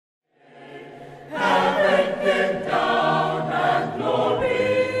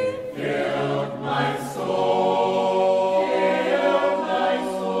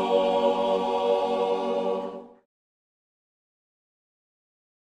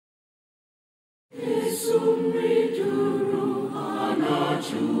Isumriduru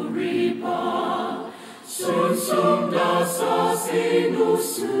anajuripa, sunsum dasa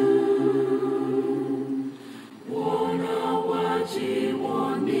sinusu. Wana waji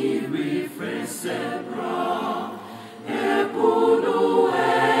wani refresebra, epunu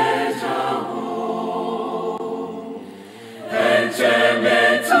ejaho.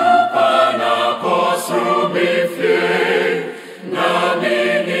 Enchemetu pana kosumifye,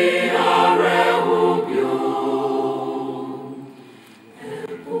 namini arehubyo.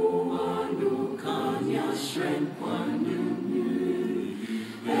 Epu andukanya shrenkwanunu,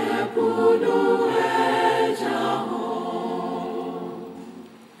 epunu ejaho.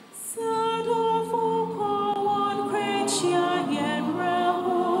 Sadofo kawan krecia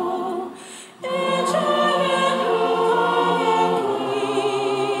yenreho, ejayen lukayeki.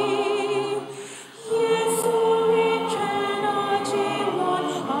 Yesu richena jiwon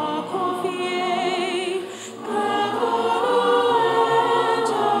akofie, pekonu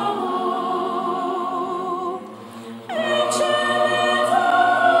ejaho. Encheleto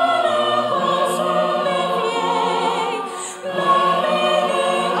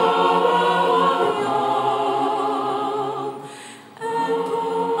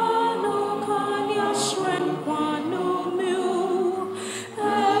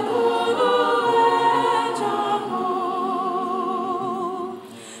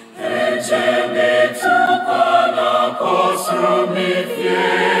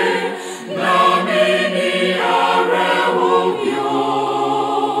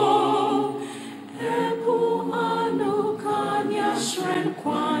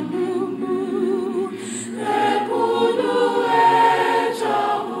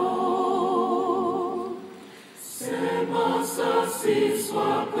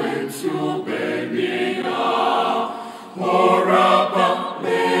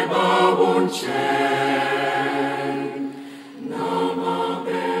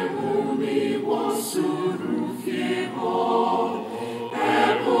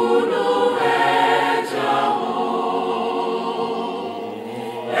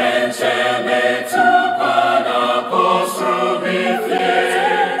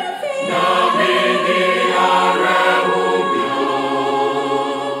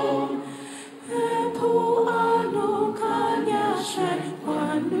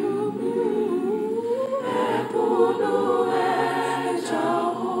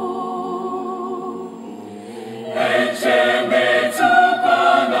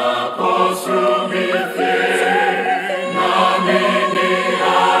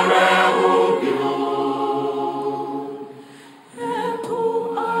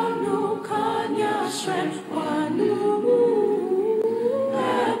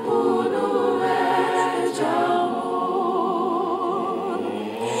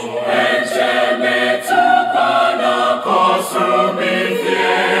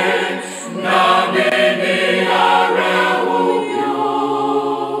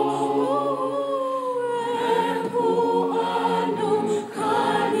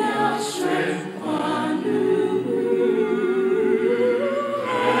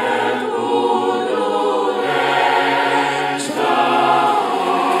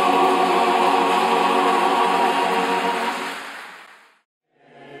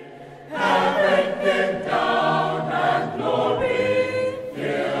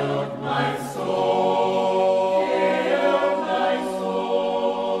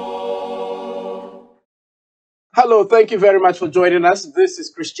Hello, thank you very much for joining us. This is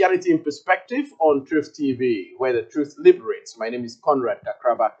Christianity in Perspective on Truth TV, where the truth liberates. My name is Conrad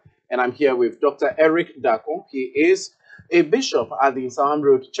Kakraba, and I'm here with Dr. Eric Darko. He is a bishop at the Nsawam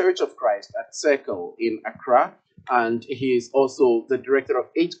Road Church of Christ at Circle in Accra, and he is also the director of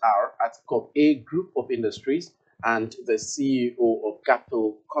HR at COP-A Group of Industries and the CEO of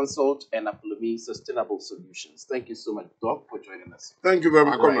Capital Consult and Apollomi Sustainable Solutions. Thank you so much, Doc, for joining us. Thank you very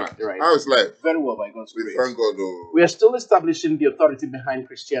much, Conrad. Right. How is life? Very well, by God's grace. Thank God. Oh. We are still establishing the authority behind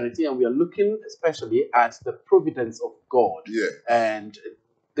Christianity, and we are looking especially at the providence of God and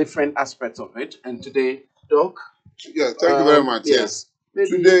different aspects of it. And today, Doc. Yeah, thank you very much. Yes.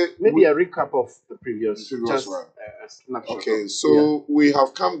 Maybe a recap of the previous one. Okay, so we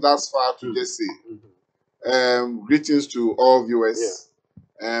have come thus far to just say greetings to all viewers.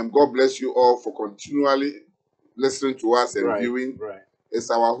 God bless you all for continually listening to us and viewing. It's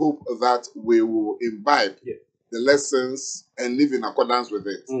our hope that we will imbibe the lessons and live in accordance with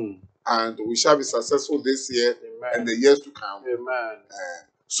it. And we shall be successful this year and the years to come.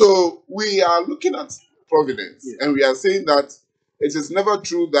 So we are looking at providence, and we are saying that it is never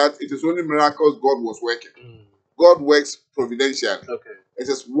true that it is only miracles God was working. God works providentially. It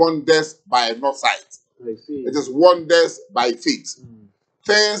is wonders by not sight. I see. It is wonders by faith.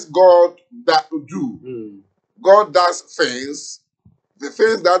 Things God that do. God does things. The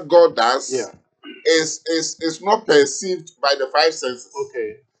things that God does is not perceived by the five senses.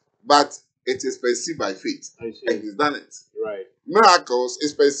 Okay. But it is perceived by faith. I see. And He's done it. Right. Miracles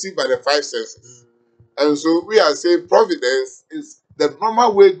is perceived by the five senses. And so we are saying providence is the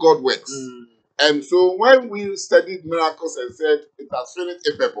normal way God works. And so when we studied miracles and said it has finished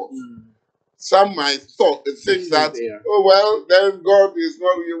a purpose, some might think that, oh, well, then God is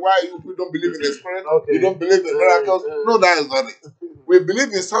not, why you don't believe in the Spirit? Okay. You don't believe in miracles? No, that is not it. We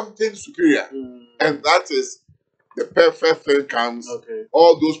believe in something superior. And that is the perfect thing comes. Okay.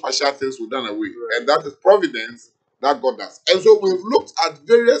 All those partial things will done away. Right. And that is providence that God does. And so we've looked at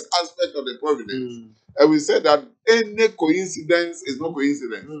various aspects of the providence. And we said that any coincidence is no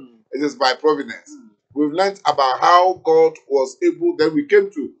coincidence. It is by providence. We've learned about how God was able, then we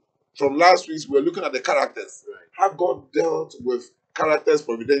came to, from last week, we were looking at the characters. Right. How God dealt with characters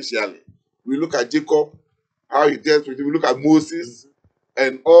providentially. We look at Jacob, how he dealt with him. We look at Moses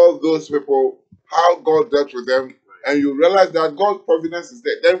and all those people, how God dealt with them. And you realize that God's providence is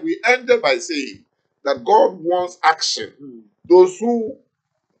there. Then we ended by saying that God wants action. Those who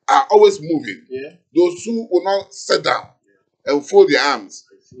are always moving, those who will not sit down and fold their arms,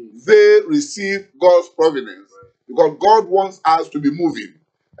 they receive God's providence. Because God wants us to be moving.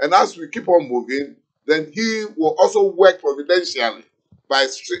 And as we keep on moving, then He will also work providentially by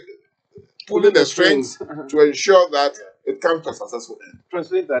pulling the strings to ensure that it comes to a successful end.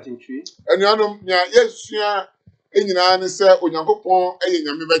 Translate that in tree. And you know, yes, and say, Unyakopon, a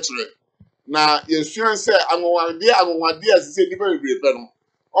yammy veteran. Now, yes, you say, I'm one dear, as he said, very great.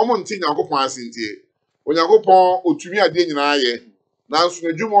 Omontin Yakopon Sinti. Unyakopon, Utumia Dinaye. Now,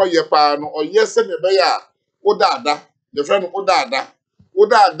 soon you more ye pan or yes, and a bear. Odada, the friend Odada.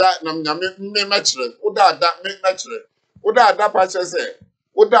 Odada, Nam me matchlet. Odada, make matchlet. Odada, Patcher say.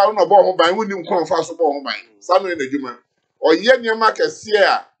 Oda on a bomb by winning come fast upon mine. Some in the human. Or yen your market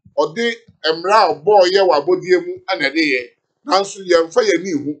here. Or de emra boy ye wa bodiemu and a day. Now so yan fire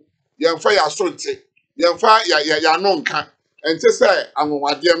new. Yan fire sonte. Yan fire ya nonka. And to say, I'm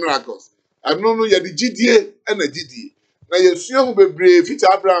one dear miracles. I don't know ya the GDA and a GD. Now you see who be brave, fit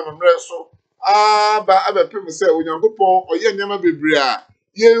Abraham and Resso. Ah, but I people say, when you go pon or ye never be brave.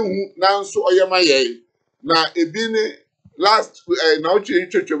 Ye who now so or yama ye. Now a bini last now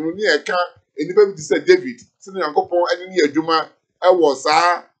church muni eka anybody say David. So you go pon any year Juma. I was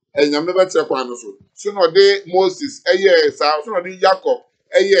and you never check one so. So no day Moses, so no day Jacob,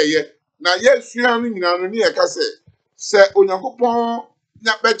 now yes, you are in an eka say Onyankopon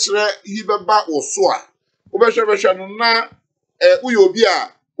nya bekyere yi beba wo a wo no na uyo obi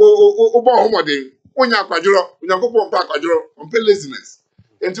a o bo homoden onya kwadworo Onyankopon pa kwadworo on laziness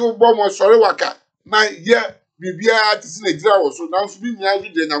enti wo bo mo sori waka na ye bibia tisi na gira wo so na nso bi nya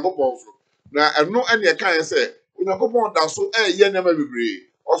gide Onyankopon so na eno ene e kan say Onyankopon da so ye na ma bebre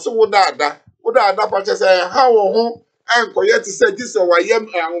o so wo da pa che say ha wo ho enkoye ti say Jesus wa ye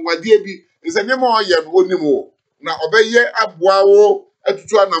anwade bi ise ne mo ye no onimo na obeye aboa wo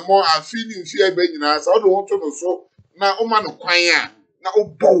atutu anamo afini mfi ebe nyina sa odo ho to no so na o ma no kwan a na o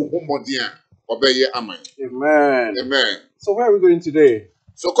bo ho modin a obeye aman. Amen. So where are we going today?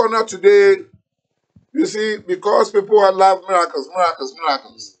 So Conrad, today, you see, because people love miracles.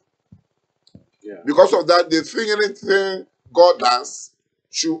 Yeah. Because of that, they think anything God does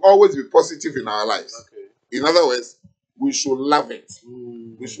should always be positive in our lives. Okay. In other words, we should love it.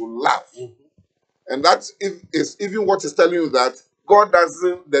 We should love. And that's is even what is telling you that God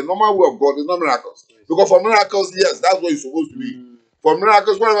doesn't, the normal way of God is not miracles. Because for miracles, yes, that's what it's supposed to be. For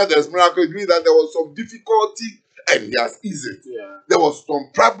miracles, whenever there's miracles, it means that there was some difficulty and He has eased it. Yeah. There was some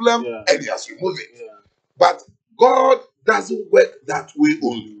problem and He has removed it. Yeah. But God doesn't work that way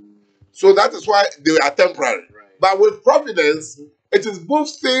only. So that is why they are temporary. Right. But with providence, it is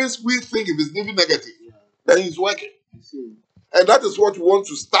both things we think if it's even negative, then He's working. I see. And that is what we want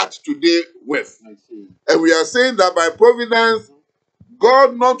to start today with. I see. And we are saying that by providence,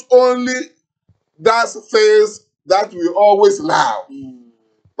 God not only does things that we always love,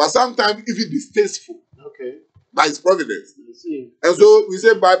 but sometimes even distasteful. Okay. By His providence. I see. And so we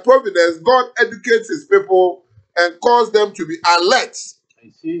say by providence, God educates His people and calls them to be alert. I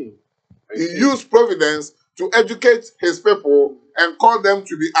see. He used providence to educate His people and call them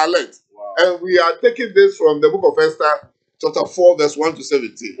to be alert. Wow. And we are taking this from the book of Esther, chapter 4, verse 1 to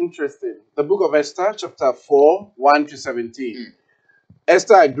 17. Interesting. The book of Esther, chapter 4, 1 to 17.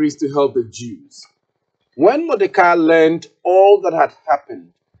 Esther agrees to help the Jews. When Mordecai learned all that had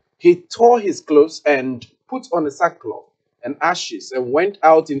happened, he tore his clothes and put on a sackcloth and ashes and went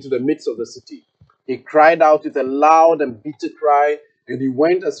out into the midst of the city. He cried out with a loud and bitter cry, and he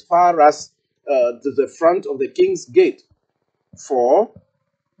went as far as to the front of the king's gate, for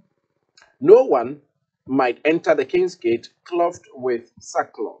no one might enter the king's gate clothed with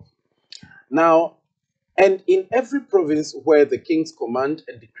sackcloth. Now, and in every province where the king's command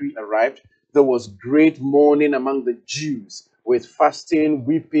and decree arrived, there was great mourning among the Jews, with fasting,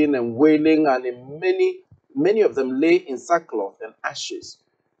 weeping, and wailing, and in many of them lay in sackcloth and ashes.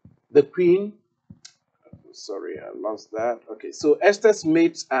 The queen, sorry, I lost that. Okay, so Esther's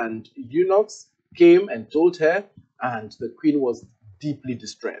maids and eunuchs came and told her, and the queen was deeply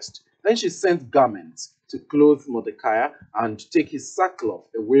distressed. Then she sent garments to clothe Mordecai and take his sackcloth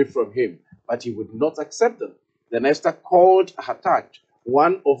away from him, but he would not accept them. Then Esther called Hathach,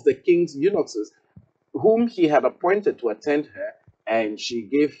 one of the king's eunuchs, whom he had appointed to attend her, and she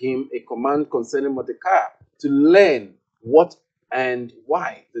gave him a command concerning Mordecai to learn what and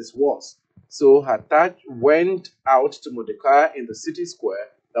why this was. So Hathach went out to Mordecai in the city square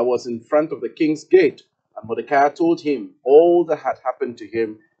that was in front of the king's gate, and Mordecai told him all that had happened to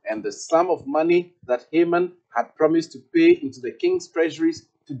him and the sum of money that Haman had promised to pay into the king's treasuries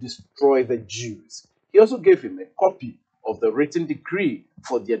to destroy the Jews. He also gave him a copy of the written decree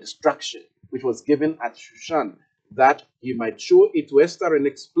for their destruction, which was given at Shushan, that he might show it to Esther and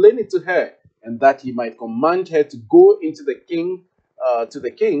explain it to her, and that he might command her to go into the king,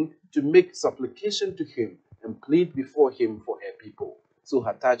 to make supplication to him and plead before him for her people. So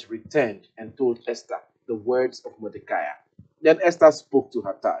Hathach returned and told Esther the words of Mordecai. Then Esther spoke to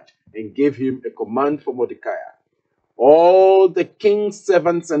Hathach and gave him a command for Mordecai. All the king's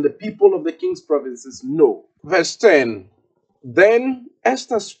servants and the people of the king's provinces know. Verse 10. Then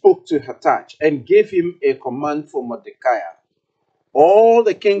Esther spoke to Hathach and gave him a command for Mordecai. All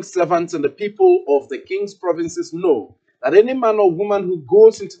the king's servants and the people of the king's provinces know that any man or woman who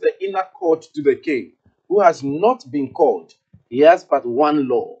goes into the inner court to the king, who has not been called, he has but one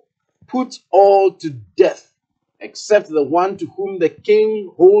law: put all to death, except the one to whom the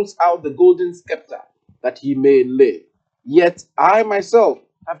king holds out the golden scepter, that he may live. Yet I myself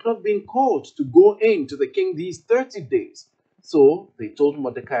have not been called to go in to the king these 30 days. So they told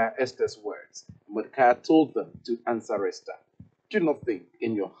Mordecai Esther's words. Mordecai told them to answer Esther. Do not think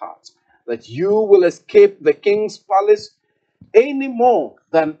in your heart that you will escape the king's palace any more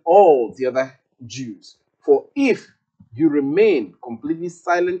than all the other Jews. For if you remain completely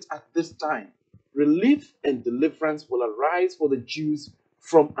silent at this time, relief and deliverance will arise for the Jews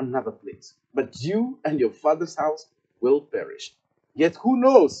from another place. But you and your father's house will perish. Yet who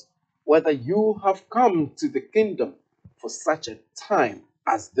knows whether you have come to the kingdom for such a time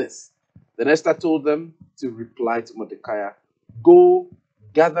as this? Then Esther told them to reply to Mordecai, go,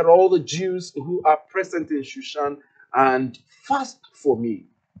 gather all the Jews who are present in Shushan and fast for me.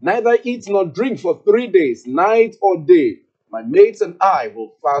 Neither eat nor drink for 3 days, night or day. My maids and I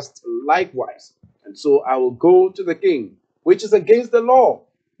will fast likewise. And so I will go to the king, which is against the law.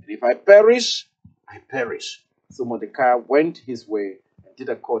 And if I perish, I perish. So Mordecai went his way and did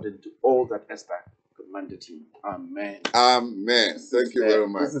according to all that Esther commanded him. Amen. Amen. Thank you very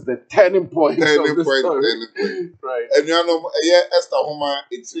much. This is the turning point of the story. Turning point. Right. And you know, Esther Homa,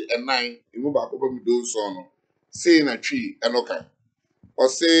 it's a 9. You move back over me do so. Say na tree and okay. Or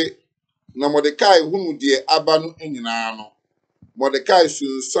say na Mordecai who die abanu enyina no. Mordecai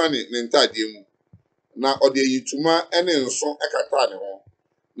sun sane ne ntade mu. Na ode yituma ene nso ekata ne ho.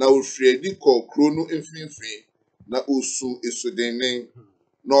 Na ofredi ko kro no mfimfini na osu esudenen.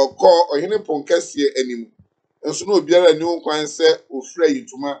 Na okọ ohene ponkasie anim. Nso na obiara ni nkwan se ofra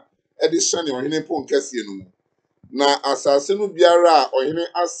yituma e de hyane ohene ponkasie no mu. Na asase no biara a ohene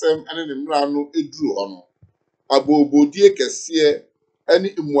asem ene ne mra no eduru ho no. Abobodie kese ene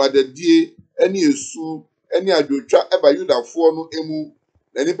imuadadie ene esu ene adwotwa eba Yudafo no emu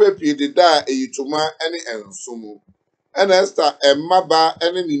na nipa pie de da eyituma ene enso mu. Ena Esther emmaba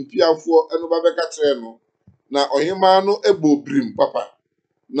ene nimpiafo eno ba beka kire no na ohima no ebobrim papa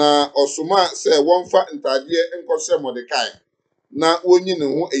na osoma se wonfa ntade enkose Mordecai na wonyi ne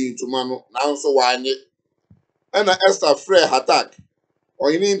ho eyituma no nanso wanye. Ena Esther frɛ Hathach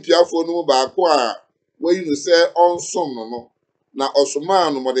ohini mpiafo no ba ko a wayi no se onsom no na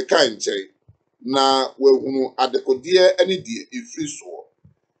osoma no Mordecai nkyɛn na wehunu adekode ene die efiri so.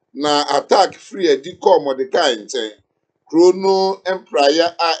 Na Hathach free edi kɔ Mordecai nkyɛn kro no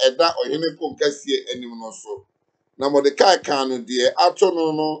empraya a ɛda ohene ponkasie anim no so. Na Mordecai kan no de ato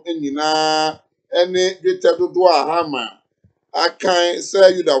no no enyina ene dwetɛ dodo a Hama akan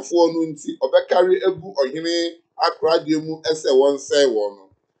sɛ Yudafo no nti obɛkare ebu ohene akorade mu ɛsɛ wɔn sɛ wɔn no.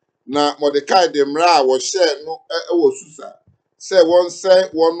 Na Mordecai de mra wo share no wo susa. Se won se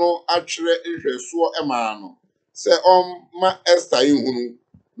wono atwere nhweso ema no. Se on ma Esther ihunu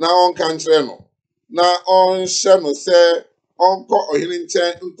na on kan kyerɛ no. Na on hye no se onkɔ ohene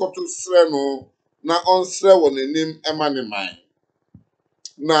nkyɛn nkɔto srɛ no na on srɛ wɔ n'anim ema ne man.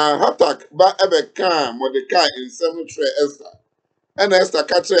 Na Hatak ba ebeka Mordecai nsɛm kyerɛ Esther. Ɛna Esther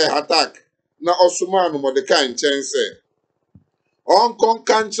ka kyerɛ Hatak na ɔsoma no Mordecai nkyɛn sɛ ɔnkɔ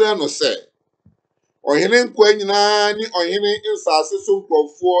ka kyerɛ no sɛ ɔhene nkwa nyinaa ni ɔhene nsase so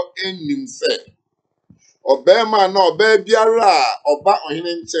nkurɔfoɔ ennim sɛ ɔbɛrima na ɔbaa biara a ɔba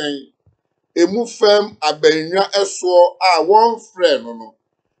ɔhene nkyɛn emu fam abɛnwa ɛsoɔ a wɔn frɛ no no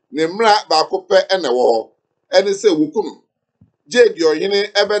ne mmara baako pɛ ɛna ɛwɔ hɔ ɛne sɛ wukunu gye di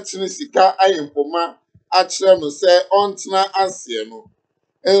ɔhene ɛbɛtene sika ayempoma akyerɛ no sɛ ɔntena aseɛ no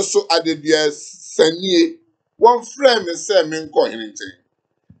nso adedua sanie wɔn frɛ me sɛ menkɔ ɔhene nkyɛn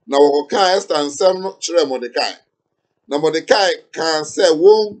na wɔkɔka Esther nsɛm no kyerɛ Mordecai na Mordecai kaa sɛ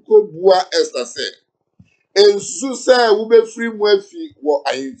wɔnkɔbua Esther sɛ ensu sɛ wobɛfiri mu afi wɔ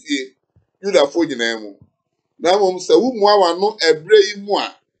ahemfie Yudafo nyinaa mu na mmom sɛ wumua wano ɛbrɛ yi mu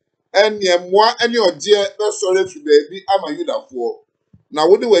a ɛnea mmoa ɛne ɔgyeɛ bɛsɔre afi baabi ama Yudafoɔ na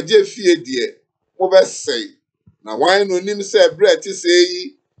wode wagye fie deɛ mobɛsɛe na wan no nim sɛ ɛbrɛ te sɛ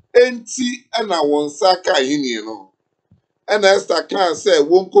yi enti ɛna wɔn nsa ka ahenni no ɛna Esther kaa sɛ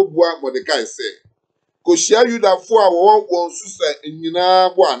wɔnkɔbua Mordecai sɛ kohyia Yudafoɔ a wɔwɔ wɔn susa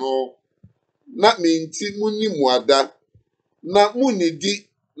nyinaa bo ano na menti munni muada na munnidi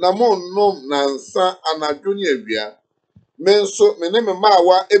na monnom nansa anadwo ne awia me nso me ne me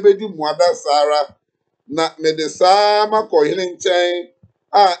maawa ebedi muada sara na me de saa makɔ ɔhene nkyɛn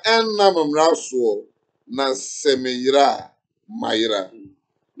a ɛnnam mmara soɔ na sɛ me yera mayera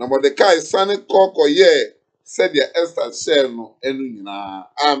na Mordecai sane kɔkɔyɛ sɛdeɛ Esther hyɛɛ no ɛno nyinaa.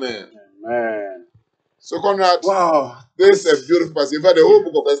 Amen. Amen. So Conrad, Wow. this is a beautiful passage. In fact, the whole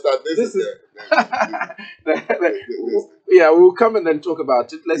book of Esther, this is Yeah, we'll come and then talk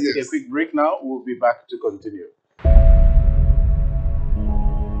about it. Let's take Yes. a quick break now. We'll be back to continue.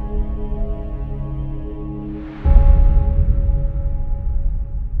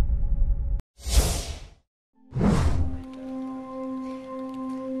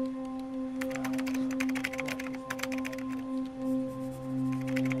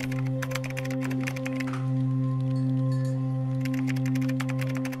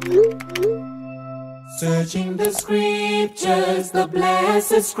 Searching the scriptures, the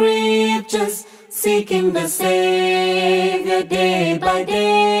blessed scriptures, seeking the Savior day by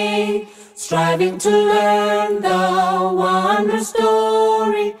day, striving to learn the wondrous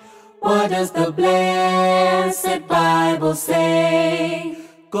story. What does the blessed Bible say?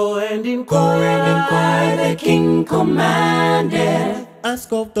 Go and inquire, The King commanded,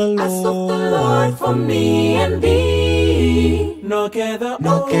 ask of the ask of the Lord Lord. for me and thee. Knock at the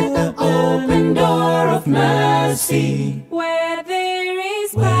Open door of mercy, where there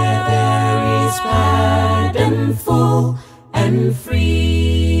is pardon full and free.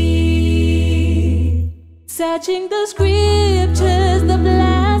 Searching the scriptures, the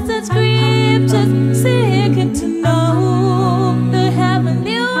blessed scriptures, seeking to know the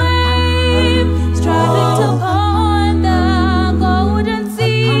heavenly way, striving to own the golden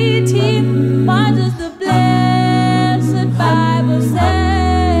city. What does the blessed Bible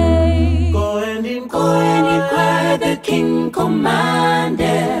say? Go and Inquire, the King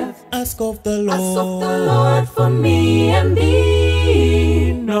commandeth, ask of the ask of the Lord. Lord for me and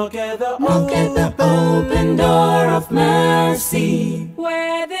thee. Knock at the Open door of mercy,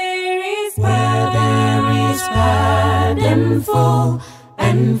 where there is pardon full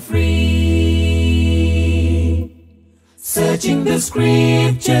and free. Searching the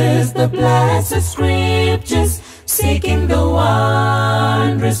scriptures, the blessed scriptures, seeking the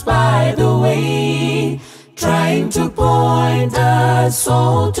wondrous by the way, trying to point a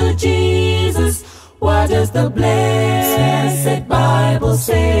soul to Jesus. What does the blessed Bible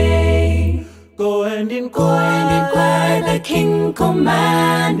say? Go and Inquire, the King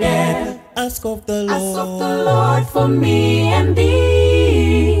commanded, ask of the ask of the Lord. Lord for me and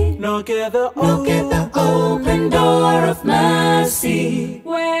thee. Knock at the Open door of mercy,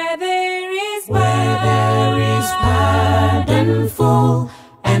 where there is pardon full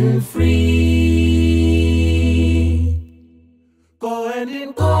and free. Go and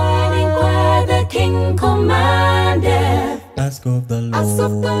Inquire, the King commanded, ask of the ask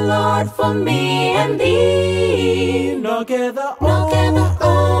of the Lord. Lord for me and thee. Knock at the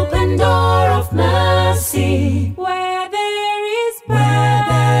Open door of mercy, where there is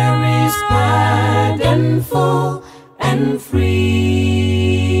pardon full and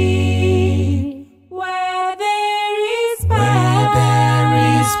free.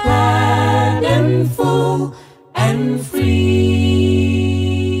 and free.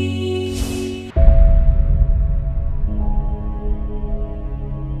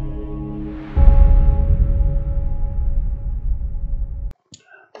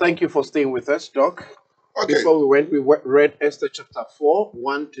 Thank you for staying with us, Doc. Okay. Before we went, we read Esther chapter 4,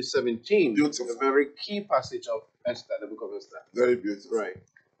 1 to 17. Beautiful. A very key passage of Esther, the book of Esther. Very beautiful. Right.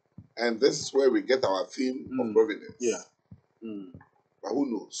 And this is where we get our theme of providence. Yeah. But who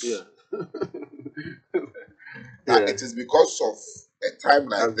knows? Yeah. That it is because of a time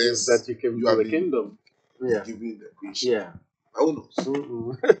like this that you came to the kingdom. Yeah. Given the queen. Yeah. But who knows?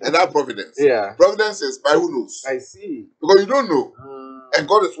 And that providence. Yeah. Providence is by who knows? I see. Because you don't know. And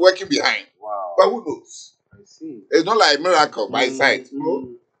God is working behind. Wow. But who knows? I see. It's not like a miracle by sight. No?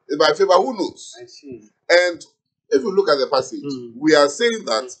 It's by favor. Who knows? I see. And if you look at the passage, we are saying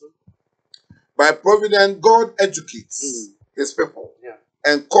that by providence, God educates his people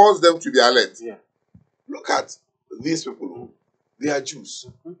and calls them to be alert. Yeah. Look at these people. They are Jews.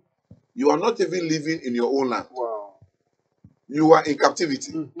 You are not even living in your own land. Wow. You are in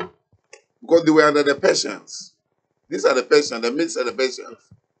captivity. Because they were under the Persians. These are the Persians, the midst of the Persians.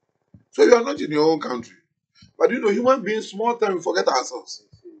 So you are not in your own country. But you know, human beings, small time, we forget ourselves.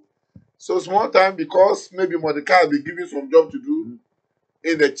 So small time, because maybe Mordecai has been given some job to do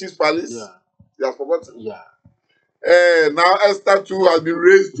in the chief's palace, they have forgotten. Yeah. Now Esther too has been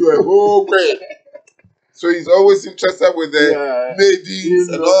raised to a whole way. So he's always interested with the maidens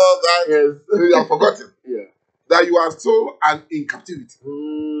and all that. Yes. So you have forgotten that you are still in captivity.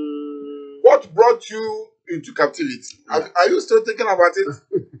 What brought you into captivity? Are you still thinking about it?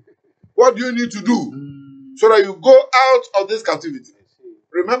 What do you need to do so that you go out of this captivity?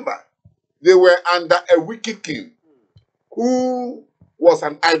 Remember, they were under a wicked king who was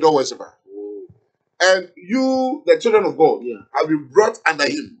an idol worshiper. And you, the children of God, have been brought under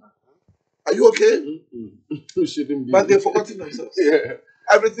him. Are you okay? You shouldn't be. But they've forgotten themselves.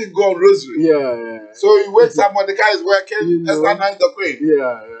 Everything go on rosary. So he wakes up, Mordecai is working, Esther now is the queen.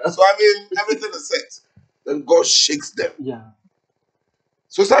 So I mean, everything is set. Then God shakes them.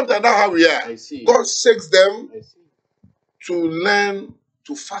 So sometimes that's how we are. I see. God shakes them to learn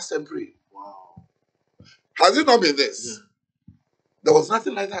to fast and pray. Wow. Has it not been this? There was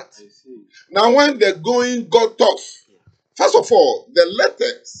nothing like that. I see. Now when the going got tough, first of all, the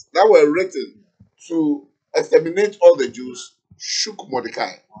letters that were written to exterminate all the Jews shook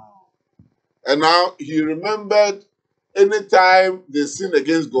Mordecai. Wow. And now he remembered anytime they sinned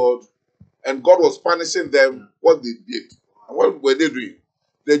against God and God was punishing them, what they did. And what were they doing?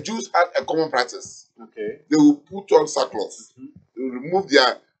 The Jews had a common practice. Okay. They would put on sackcloth. They would remove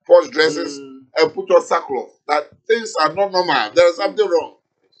their posh dresses and put on sackcloth. That things are not normal. There is something wrong.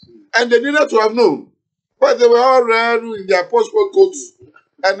 And they needed to have known. But they were all red in their posh coats.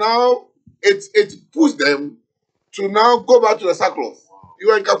 And now it pushed them to now go back to the sackcloth. You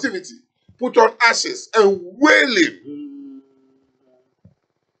were in captivity. Put on ashes and wailing.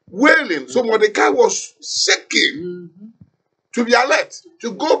 Wailing. So Mordecai was shaking to be alert,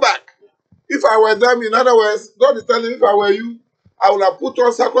 to go back. If I were them, in other words, God is telling me, if I were you, I would have put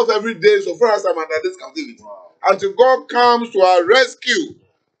on sackcloth every day so far as I'm under this captivity. Until God comes to our rescue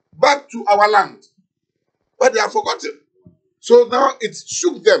back to our land. But they have forgotten. So now it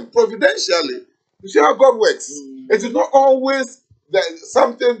shook them providentially. You see how God works? It is not always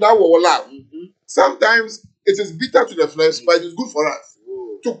something that will allow. Sometimes it is bitter to the flesh, but it is good for us.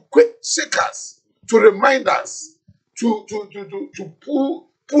 To quick shake us, to remind us, to pull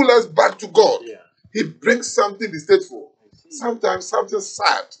us back to God. He brings something distasteful. Sometimes something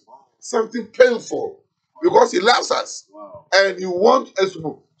sad, something painful, because he loves us and he wants us to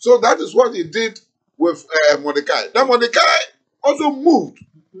move. So that is what he did with Mordecai. Now Mordecai also moved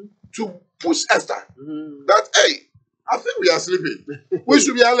to push Esther that, hey, I think we are sleeping. We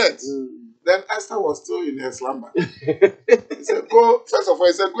should be alert. Then Esther was still in her slumber. He said, go, first of all,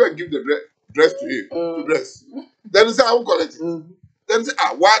 he said, go and give the dress to him, to dress. Then he said, I will collect it. Then he said,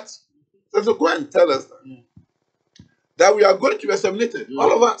 what? So go and tell Esther that we are going to be exterminated,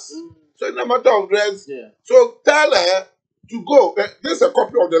 all of us. So in a matter of dress, so tell her to go. There's a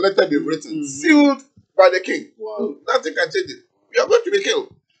copy of the letter they've written, sealed by the king. Nothing can change it. We are going to be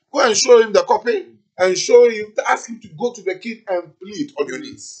killed. Go and show him the copy and show him, ask him to go to the king and plead on your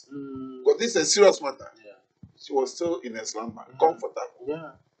knees. Because this is a serious matter. She was still in her slumber,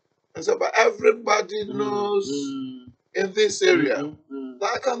 comfortable. And so, but everybody knows in this area that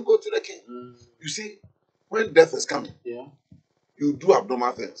I can go to the king. You see, when death is coming, you do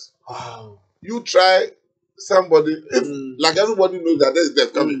abnormal things. You try somebody, if like everybody knows that there's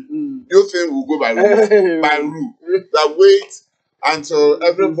death coming, you think we'll go by rule. By rule. That wait until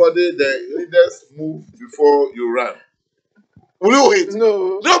everybody, the leaders, move before you run. Will you wait?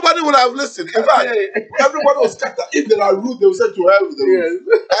 No. Nobody would have listened. In fact, everybody was scattered. If there are rules, they will say to hell with the rules.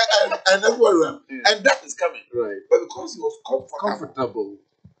 And everyone ran. Yeah. And that is coming. Right. But because he was comfortable,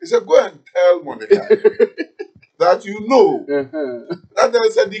 he said, go and tell Mordecai that you know that there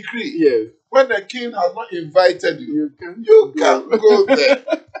is a decree. Yes. When the king has not invited you, you can't go there.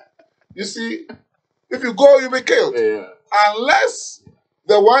 You see, if you go, you'll be killed. Yeah. Unless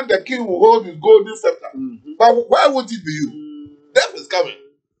the one the king will hold is golden scepter. But why won't it be you? Death is coming.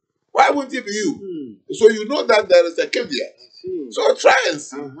 Why won't it be you? So you know that there is a king there. So try and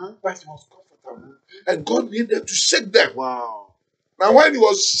see. But he was comfortable. And God needed to shake them. Wow. Now when he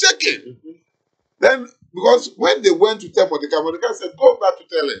was shaking, then, because when they went to tell Mordecai, Mordecai said, go back to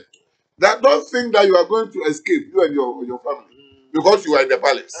tell him that don't think that you are going to escape, you and your family, because you are in the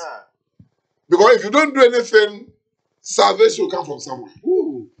palace. Because if you don't do anything, salvation will come from somewhere.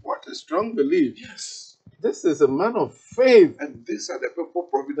 Ooh, what a strong belief. Yes. This is a man of faith. And these are the people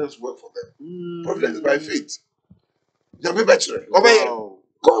providence work for them. Providence by faith. Wow.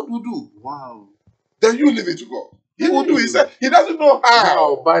 God will do. Wow. Then you leave it to God. He will do. He said he doesn't know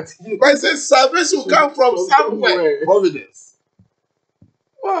how. Wow, but he says salvation will come from somewhere. Providence.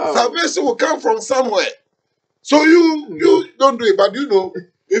 Wow. Salvation will come from somewhere. So you don't do it, but you know,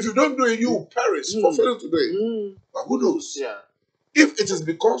 if you don't do it, you will perish for failing to do it. But who knows? Yeah. If it is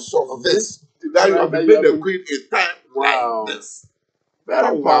because of this that you have been made a queen a time like this.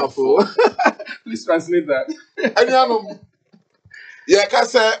 Very powerful. Please translate that. And yeah, can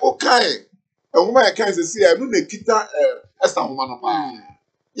say okay. And woman I can say I no na kita Esther woman no pa.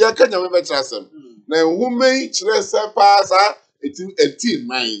 Yeah, can you remember trasem? Na woman kire se pa sa eti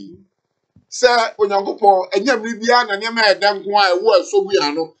man. Say onyankopon enya bibia na ne ma eda nko a wo asobu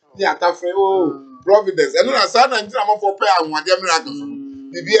ya no. Ni atafre providence. And na sa na ntina mo for pay anwade miracle so.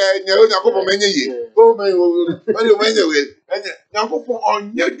 Bibia nya onyankopon menye ye. O man o menye we. Enya nyankopon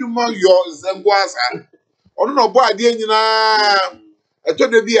onye dwuma yo zengwa sa. Ono no bo ade nyina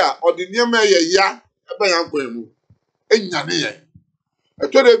Etode bi a odi niema ye ya eba yan kwa mu enyane ye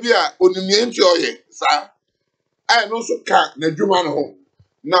etode bi a onimie nti oye sa ai no so ka na dwuma no ho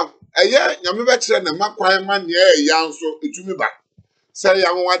na eye nyame be kire na makwan ma ne ya nso etumi ba se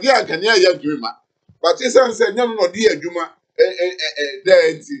ya nwade a kan ya dwuma but isen se nyam no di adwuma da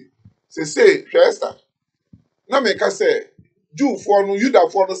enti se Esther na me ka se Jewfo no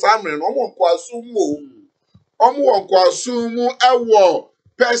Yudafo no samre no mo nkwa sumo Omu wankwasu ewo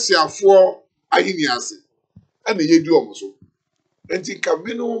Persiafo ahini ase ana yedu omo so enti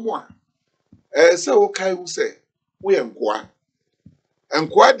kabe no mo a se wo kai wu se wo ye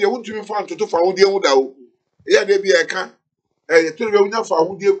nkoa de wutumi fa ntoto fa wo de hu da wo ye de bi e ka to be wunya fa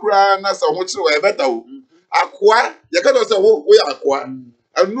wo de kura na sa ho kire wo e beta wo akoa ye ka do se wo ye akoa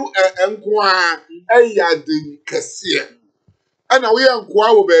anu nkoa ya de kese ana wo ye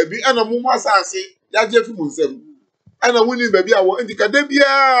nkoa wo ba bi ana mu asase ya je fi munsem ana wuni baby awo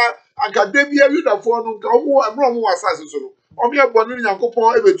indikadebia akadebia Yudafo no nka omo amro asase so no omo ye bonu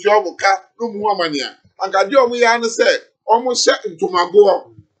Nyankopon ebetu omuka no mu amania ankade omo ya ne se omo hye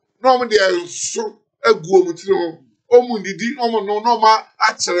ntomago no omo de so agu omo tiri ho omo ndidi omo no ma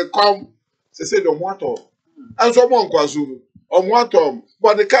akere kom se do mo ato anso omo nkwaso mu omo ato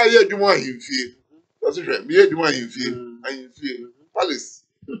but ka ye adwuma ahimfie so se hwe me ye adwuma ahimfie palace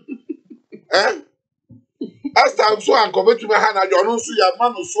Esther so ankobetume ha na jo no so ya ma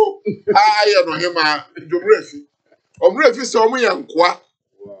no so aye no hema domrefi omrefi so omo ye nkoa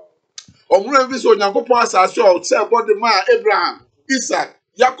omrefi so Nyankopon asase o se body ma Abraham Isaac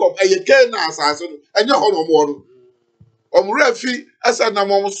Jacob eyeke na asase no enye ho no mo no omrefi asa na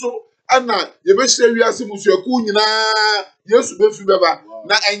mo so ana ye be hire wiase musuaku nyina Yesu be fi beba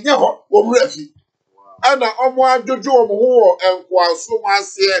na enye ho omrefi ana omo adwojo omo ho enkoa so ma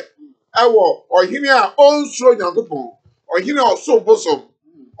ase ewo ohini a onsuro Nyankopon ohini oso bosom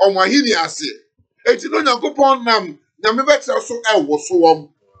omo ahini ase eti no Nyankopon nam nyame betra so ewo so wom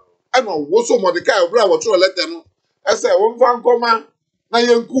ana wo so Mordecai obra wo tro letter no ese wo mfa nkoma na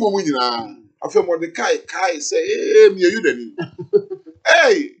yenku mu nyina afa Mordecai kai say me Yudani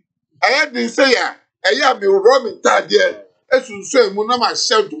aya din say ya aya me Roman tade esunso mu na ma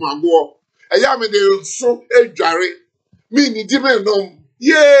shentu mago aya me de so edware mi ni di me no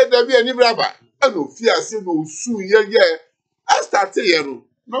ye da bi ani braba ano fi ase no su ye Esther te ye no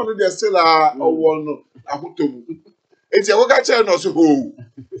dey still owo no ahotomu enti e wo ka che no so ho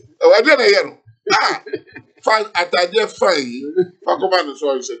e de na ye no fan atade fan fa koma no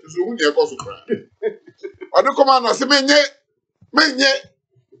so se so hu ne e ko so kra o de koma no se menye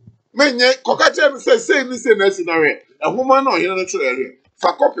ko ka che mi se ni se na si na re A woman or here area.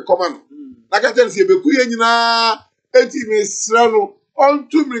 For copy command. Like I tell you, be kuyena 80 Mistrano. On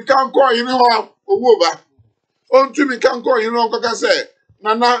to me can call you know over. On to me can call you know Coca say.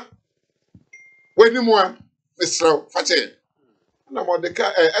 Nana. When you more Mr. Fache. Na mo de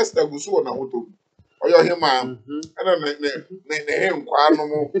ka Esther gusu na woto. Oyo him am. Ana na him kwa no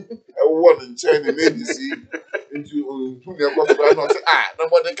mo e wo no nche ne ABC into to me go so na say na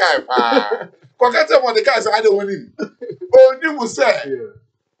mo de ka pa. Kwa ka te mo de ka say I don't want him. Oni mu say.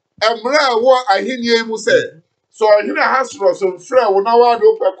 Emra wo ahenie mu say. So ahina has for some friend wo na wa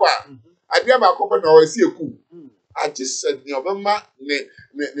do pe kwa. Ade ba ko pe na o si eku. I just said ni obema ne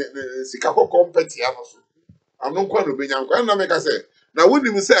sika ko competi amaso. Anu kwa no benya kwa na make say na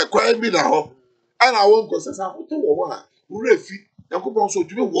woni mi say kwa bi na ho ana won ko say sa to wo ha ure fi yakobon so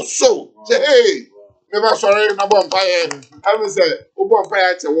tumi wo so say hey me ba sorry na bo mpa ye I say wo bo mpa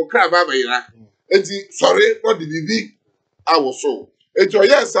ye che wo kra ba ba yira enti sorry no de bibi a wo so enti o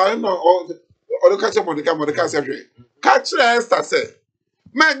yes I no o ka che mo de ka say hwe ka kire Esther say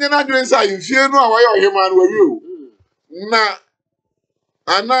man nye na dwen say fie no a wo ye ohema no wi o na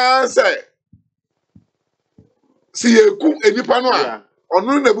ana say si eku enipa no a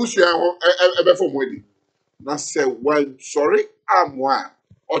onu na busua ho ebe fo moedi na say when sorry amwa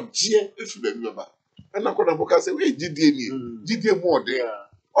oje efu be baba na ko na boka say we gidie ni gidie mu ode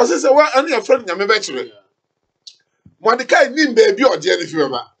o say wa ani e friend nyame be kire Mordecai nim be bi oje ni fi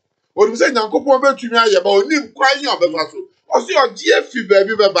baba o dim say nyankopon be tumi aye ba onim kwan nya obefa so o say oje fi be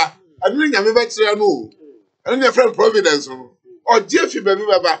bi baba ani nyame be kire no ani e friend providence no oje fi be bi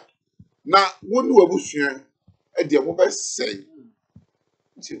baba na wonu abusua e de mo be say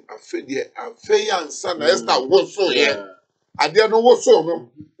afe yansa na Esther wo so ye ade no wo so no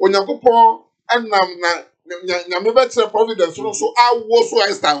onyankopon anam na nyame betre providence no so awo so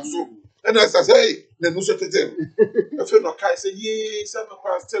Esther so and Esther say na no so tete afe no kai say ye say me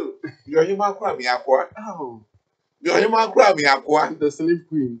kwa still your hima kwa me akwa your hima kwa me akwa The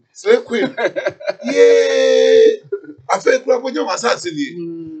slave queen ye afe kwa bonyo masase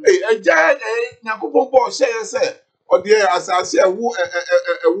ni eja nyakopon bo say or the asase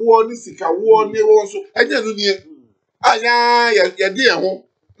ewo ni sika wo ni wo so enya no nie anya ye de ho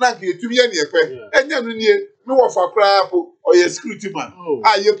na ke tumi ye ne pe enya no nie no wo fa kra po or ye security man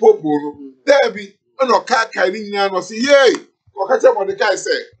aye popo no there be no ka ni nyina no say ye ko ka che Mordecai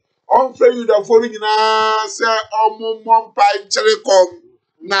say on free you da for nyina say omomom pa chere kom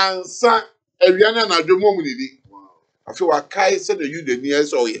na nsa awiana na dwom mu ni afi wa kai say the you the near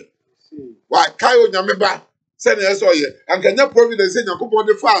so ye wa kai onyame ba say na so ye ankanya providence say yakobon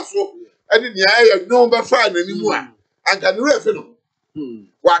de fa so ene ne aye no be fa na ni mu a anka ne refe no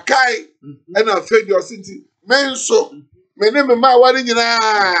wa kai ena fe di ositi men so me ne me ma wari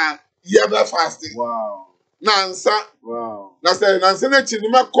nyina ye be fasting nansa na say nansa na chi ni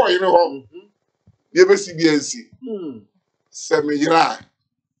ma koy ne ho ye be si biansi se me yira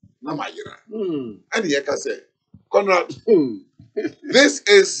na ma yira ene ye ka say Conrad this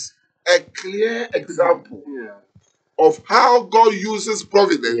is a clear example of how God uses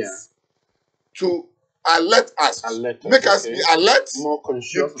providence to alert us, make us be alert, more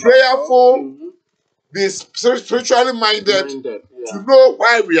conscious, be prayerful, be spiritually minded, to know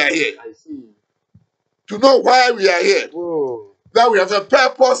why we are here. I see. To know why we are here. Whoa. That we have a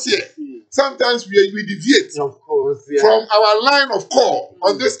purpose here. Sometimes we deviate from our line of call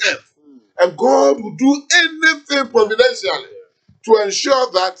on this earth. And God will do anything providentially to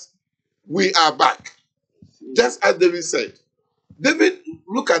ensure that we are back. Just as David said. David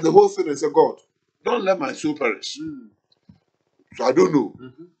looked at the whole thing and said, God, don't let my soul perish. So I don't know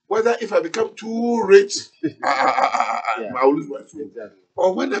whether if I become too rich, I will lose my soul.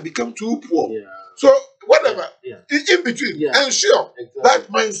 Or when I become too poor. So whatever, in between, ensure that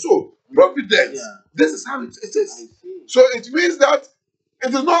my soul, providence, this is how it is. So it means that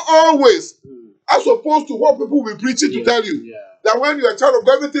it is not always as opposed to what people will be preaching to tell you. That when you're a child of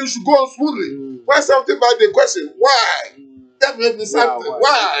God, everything should go on smoothly. When something bad, they question, why? That made me something.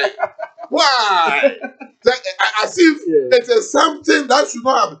 Why? Why? As if it is something that should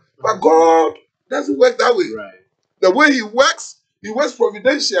not happen. But God doesn't work that way. The way He works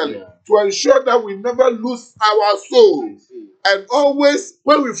providentially to ensure that we never lose our soul. And always,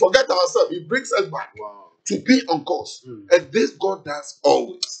 when we forget ourselves, He brings us back to be on course. And this God does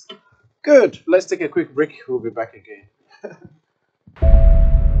always. Good. Let's take a quick break. We'll be back again.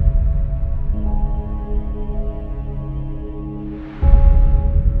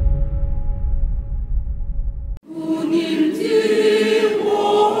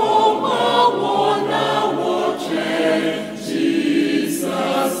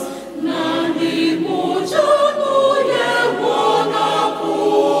 Jesus, nani moja no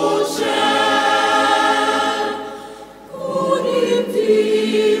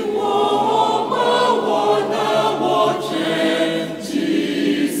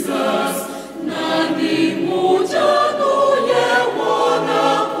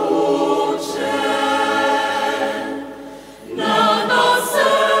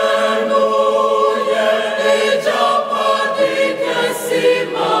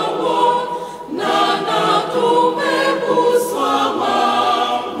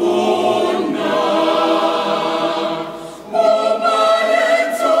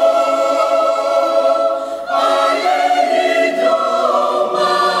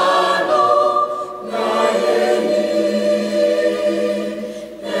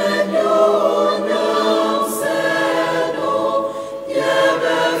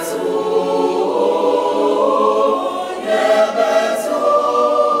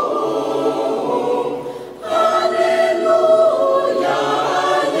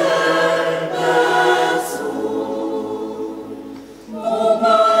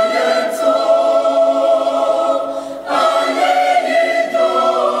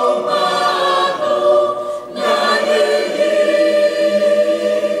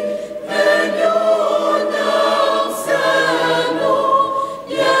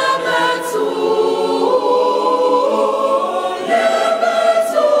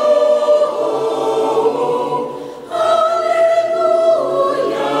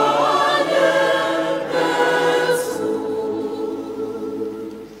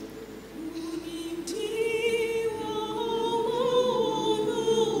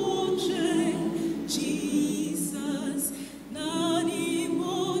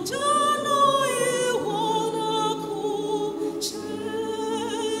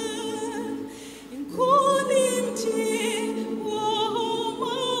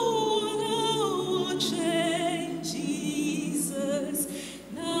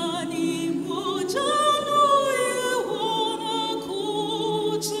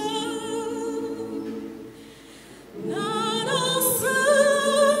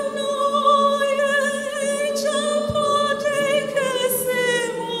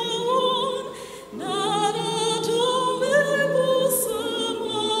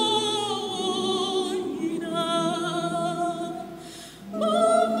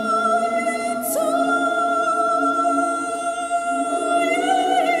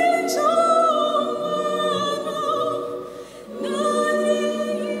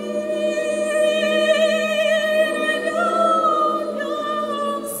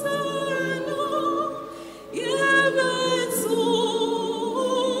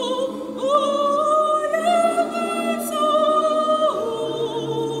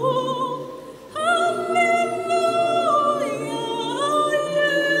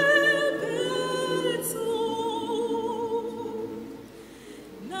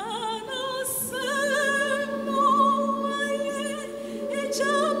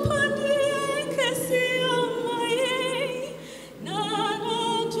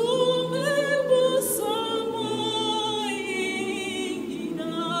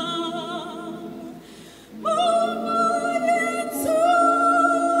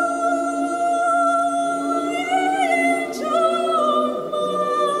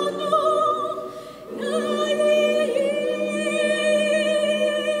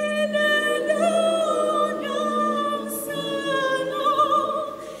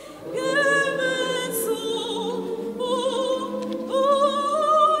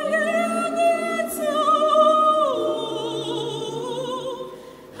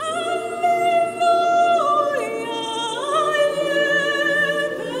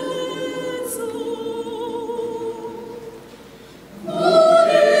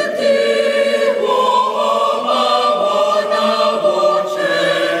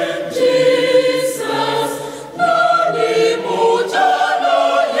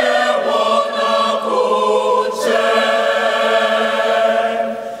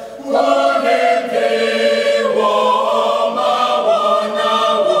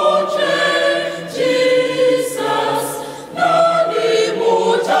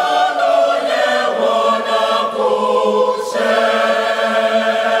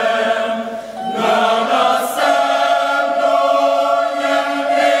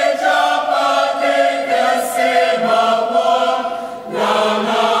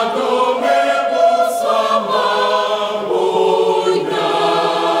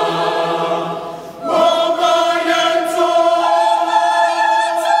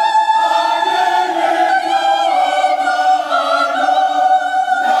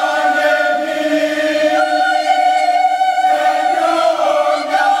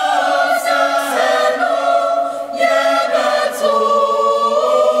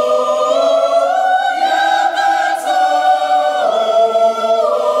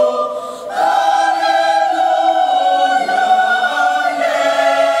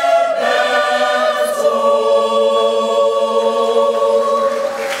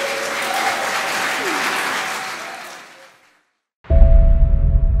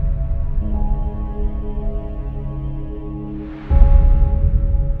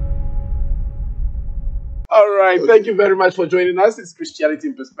right. Okay. Thank you very much for joining us. It's Christianity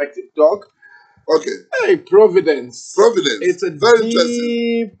in Perspective, Doc. Okay. Hey, providence. Providence. It's a Very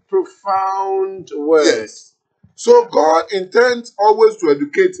deep, profound word. Yes. So God intends always to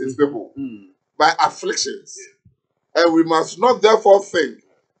educate his people Mm. by afflictions. And we must not therefore think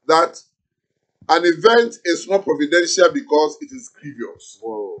that an event is not providential because it is grievous.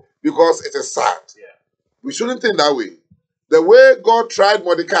 Whoa. Because it is sad. Yeah. We shouldn't think that way. The way God tried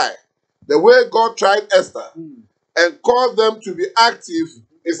Mordecai, the way God tried Esther, and called them to be active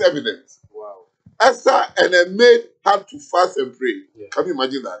is evident. Wow. Esther and her maid had to fast and pray. Yeah. Can you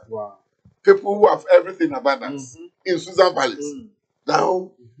imagine that? Wow. People who have everything in abundance in Susan Palace.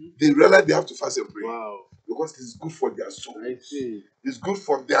 Now they realize they have to fast and pray. Wow. Because it is good for their souls. I see. It's good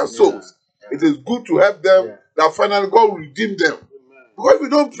for their souls. Yeah. It is good to help them that finally God will redeem them. Because if we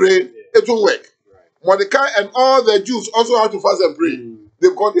don't pray, it won't work. Right. Mordecai and all the Jews also had to fast and pray.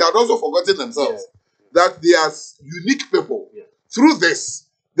 Because they had also forgotten themselves that they are unique people. Yeah. Through this,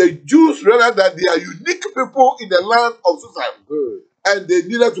 the Jews realized that they are unique people in the land of Susan. Good. And they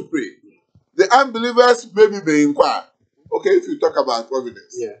needed to pray. The unbelievers maybe may inquire. Okay, if you talk about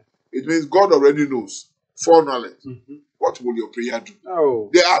providence, it means God already knows. Foreknowledge. What will your prayer do? Oh.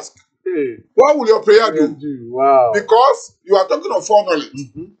 They ask. Hey. What will your prayer do? Wow. Because you are talking of foreknowledge.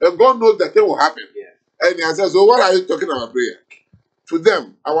 And God knows that thing will happen. Yeah. And he says, so what are you talking about prayer? To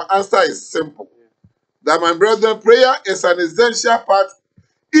them, our answer is simple. That, my brethren, prayer is an essential part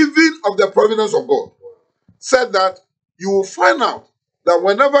even of the providence of God. Said that you will find out that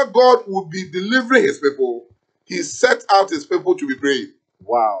whenever God will be delivering his people, he set out his people to be praying.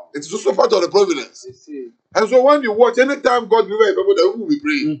 Wow. It's also part of the providence. I see. And so when you watch, anytime God delivers his people, they will be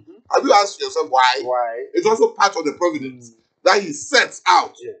praying. Have you asked yourself why? Why? It's also part of the providence that he sets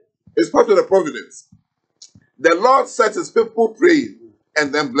out. Yeah. It's part of the providence. The Lord sets his people praying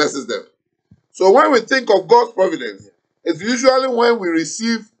and then blesses them. So when we think of God's providence, it's usually when we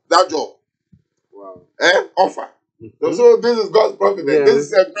receive that job. Wow. Offer. So this is God's providence. Yes. This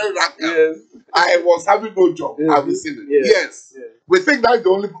is a miracle. Yes. I was having no job. I've received it. Yes. Yes. We think that's the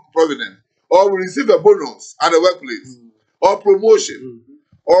only providence. Or we receive a bonus at the workplace. Or promotion.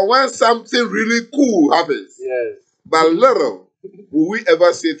 Or when something really cool happens. Yes. But little will we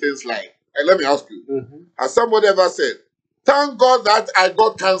ever say things like, and let me ask you, has somebody ever said, thank God that I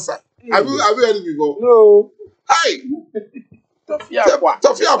got cancer? Have you heard it before? No. Hi! Tofiapa.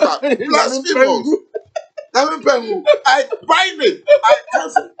 Blasphemous. I bind it. I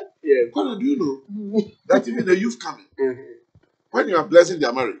cancel it. Yes. Conrad, do you know that even the youth coming, when you are blessing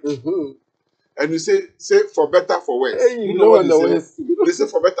their marriage, and you say for better, for worse. Hey, you know what they say? Worse. They say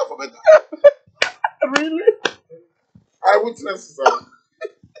for better, for better. Really? I witness some.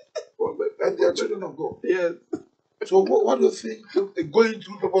 And they are children of God. Yes. So what do you think going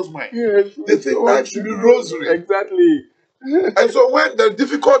through people's mind? Yes. They think life should be rosary. Exactly. And so when the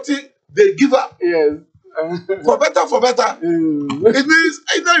difficulty, they give up. Yes. For better. It means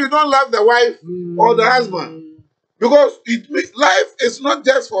either you don't love the wife or the husband. Because it means life is not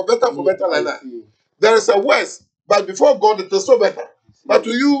just for better like that. There is a worse, but before God it is so better. But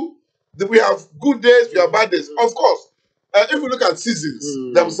to you, we have good days, we have bad days. Of course, if you look at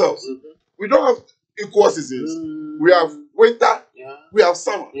seasons themselves, we don't have equal seasons. We have winter, we have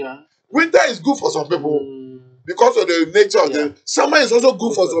summer. Winter is good for some people because of the nature of the summer is also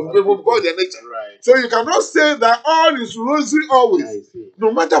good for some people because of their nature. Right. So you cannot say that all is rosy always,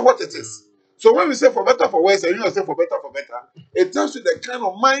 no matter what it is. So when we say for better, for worse, and you say for better, it tells you the kind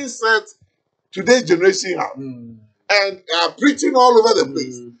of mindset today's generation have. And are preaching all over the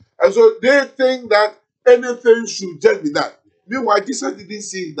place. And so they think that anything should just be that. Meanwhile, Jesus didn't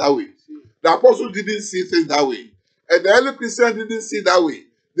see it that way. The apostles didn't see things that way. And the early Christians didn't see it that way.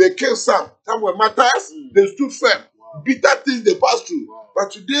 They killed some were martyrs, they stood firm. Bitter things they passed through. But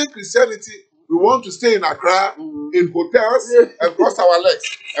today, Christianity, we want to stay in Accra, in hotels, and cross our legs,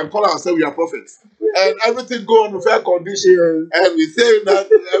 and call ourselves we are prophets. And everything go on with fair condition. And we say that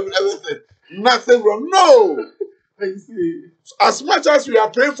everything. Nothing wrong. No! I see. As much as we are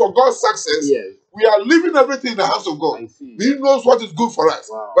praying for God's success, we are leaving everything in the hands of God. He knows what is good for us.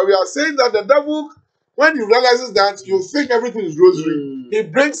 But we are saying that the devil, when he realizes that you think everything is rosary, he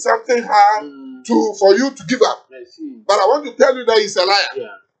brings something hard for you to give up. But I want to tell you that he's a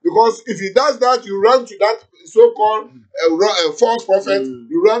liar. Because if he does that, you run to that so-called false prophet,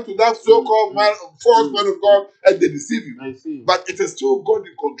 you run to that so-called false man of God, and they deceive you. But it is still God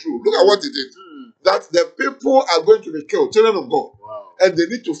in control. Look at what he did. That the people are going to be killed, children of God. And they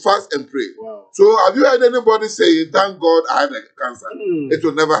need to fast and pray. So have you heard anybody say, thank God I had a cancer? It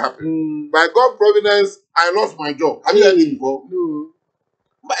will never happen. By God's providence, I lost my job. Have you heard it before? No.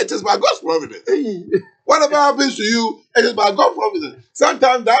 But it is by God's providence. Whatever happens to you, it is by God's providence.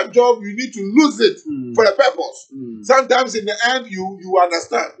 Sometimes that job, you need to lose it for a purpose. Sometimes in the end, you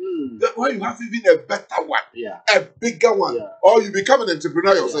understand that when you have even a better one, a bigger one, or you become an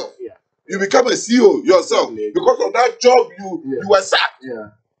entrepreneur yourself. You become a CEO yourself because of that job you were sacked.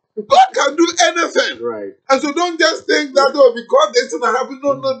 God can do anything. Right. And so don't just think that, oh, because this is not happening.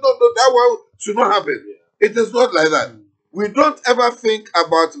 No, that one should not happen. It is not like that. We don't ever think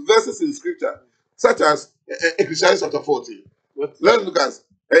about verses in scripture, such as Ecclesiastes chapter 14. Let's look at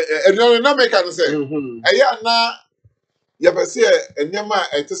and you not make an say. Now, you have say a nyama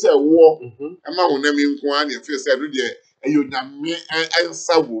it is a war. Among them in Kwan, you feel said, and you name and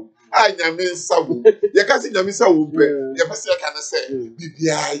Sawu. I mean, Sawu. You can't see Yami Sawu. You have say,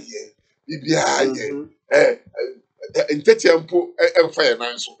 BBI, in Tetiampo, and fire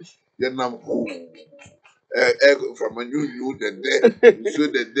nice. You know, from a new the day, so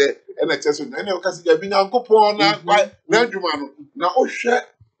the day, and I just and I can see you have been uncle Pona by Nanduman. Now, oh, shit,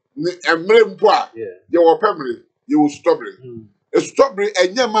 and Mlempoa, you were permanent, you will stop it. A strawberry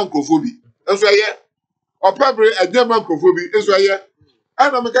and your mancophobia. That's why, yeah, or probably a your mancophobia is why, yeah.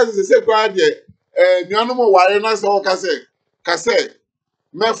 And I'm a cousin say, quiet, yeah, and you know why I'm not so casse.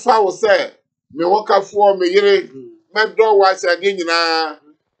 Me foul say, me walk up for me, me door watch again,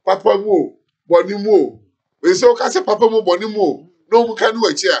 Papa Moo, Bonnie Moo. We so casse Papa Moo, Bonnie Moo. No one can do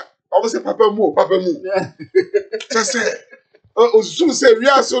a chair. I was a Papa Moo. Just say, oh, so say, we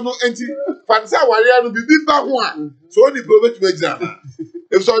are so no empty. Fancy warrior to be back one. So only private to exam.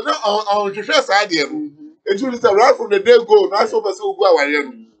 If so, now on the first idea, it will start right from the day go. Now, so much go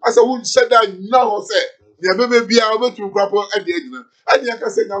warrior. As I would say that now, say, there may be able to grapple at the end. And you can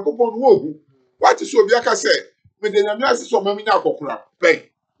say, now go on woo. What is so Biaka say? But then I'm so mammy now go crap. Pay.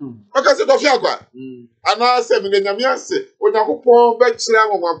 What can I say to Fiagua? And I said, when I'm say, when I go poor back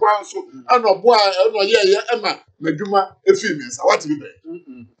slam on my ground, so I'm not boy, I'm not yeah, Emma, Meduma, a female. What to be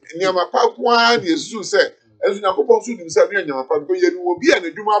near my park one is soon said, as you know, soon himself near your papa, you will be an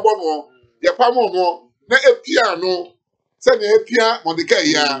a Duma Bono, your Pamo, no, a piano, send a piano on the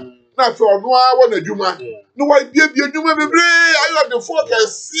Kaya. Not for no one a Duma. No, I give you Duma, I love the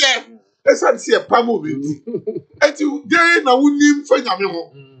focus, yeah. Let's not see a Pamo. And you, there, I wouldn't even find a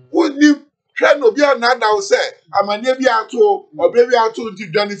wouldn't you try no be another say, I'm a near to or baby out to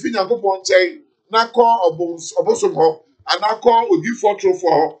Johnny Fina go on chain, not call or bones or bosom hop. And I call would you for true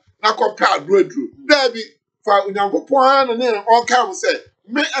for her. Now call card drew. There be for Uncle Point and then all come say,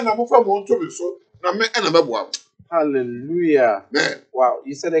 me and I'm from one to so now me and I'm a Hallelujah. Man. Wow.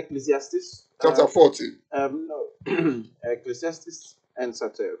 You said Ecclesiastes? Chapter 14. No. Ecclesiastes and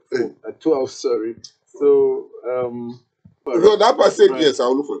chapter 12, sorry. So, so that passage, yes,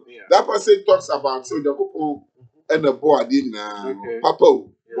 I'll look for it. That passage talks about so the couple and the boy in Papa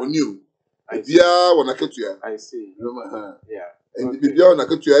on you. I see. Yeah. And the Bibia on a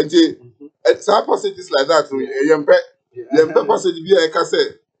country, and some passages like that. Young passage be a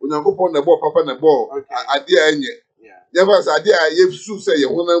cassette when you go upon the ball, Papa and the ball. I dear any. There was a dear, you say, you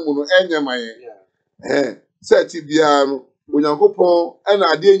want to end my said Tibiano when you go upon and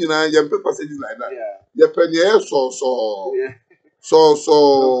I did young passages like that. Your penny so.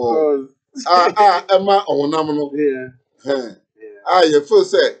 Emma or nominal. You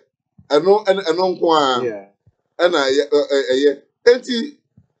first said. And no one. And I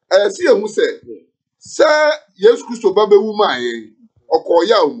see who said, Sir, yes, Christo Babe woman, or call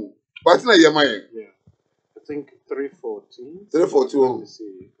Yamu, but now you're mine. I think 3:14.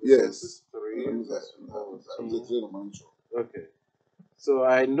 3:14. Yes. Okay. So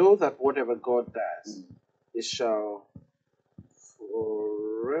I know that whatever God does, it shall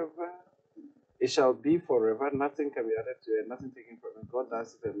forever. It shall be forever. Nothing can be added to it. Nothing taken from it. God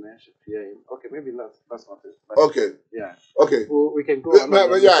does it, and man should fear Him. Okay, maybe that's not it. But okay. Yeah. Okay. We can go on.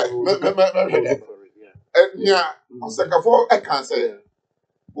 Yeah. On second floor, I can't say.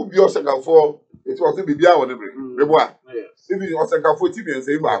 Who be on second floor? It was to be there on every. Rebois. Yes. If you on second floor, TV and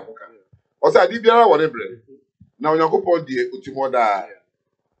say, "Bah, okay." I did there on every. Now you go for the Utimoda.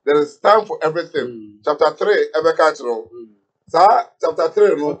 There is time for everything. Chapter 3, ever cultural. Chapter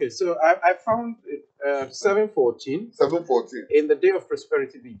 3, no? Okay, so I found it 7:14. 7:14. In the day of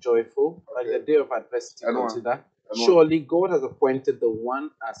prosperity, be joyful. Like the day of adversity, consider. Surely God has appointed the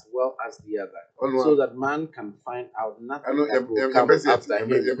one as well as the other, so that man can find out nothing that will come after him.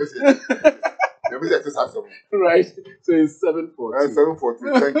 Right. So it's 7:14.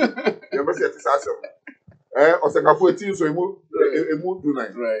 7:14. Thank you. Osaka 14 so emu do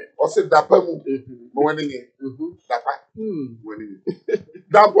night. Right. Ose dapa mu mo wani ni. Dapa. Wani ni.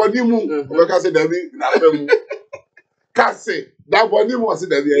 Dapa ni mu. We ka say dabi dapa mu. Ka say dapa ni mu ose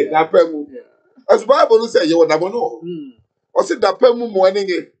dabi dapa mu. As Bible say, you would have no. Or say that pemu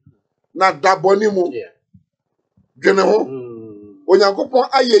morning, not that bonimu. General, when you go upon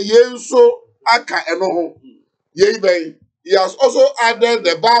aye so aka eno ye be. He has also added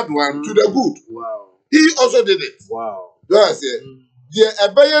the bad one to the good. Wow. He also did it. Wow. That's it.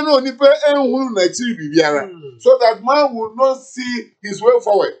 So that man will not see his way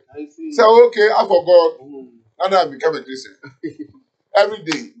forward. I see. Say, okay, I forgot. And I become a Christian. Every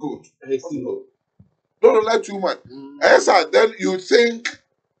day, good. I see. Don't rely too much. Then you think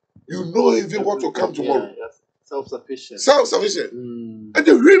you know even what will come tomorrow. Yeah, self-sufficient. Self-sufficient. And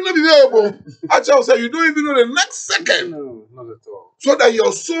you really be able. Actually, say you don't even know the next second. No, not at all. So that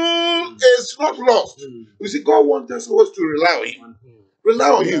your soul is not lost. You see, God wants us always to rely on Him. Rely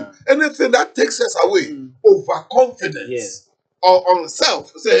on Him. Anything that takes us away, overconfidence or on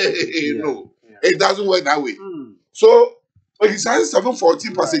self, say, hey, no, it doesn't work that way. So, like Isaiah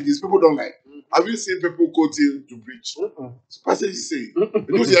 7:14 passages, people don't like. Have you seen people quoting to preach? Passages say,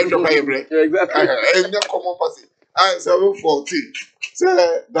 you see, exactly. And that common passage. Isaiah 7:14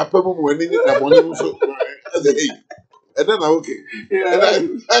 say that people when in the morning, so and then okay, and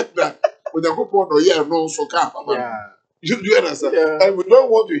that when the couple no no so cap. You understand? And we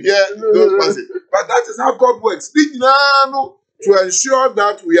don't want to hear those passages. But that is how God works. To ensure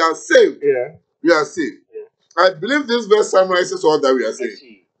that we are saved. We are saved. I believe this verse summarizes all that we are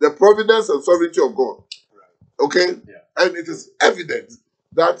saying. The providence and sovereignty of God. Okay? And it is evident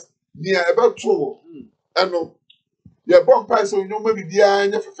that near about trouble. And no, your bomb price, you know, maybe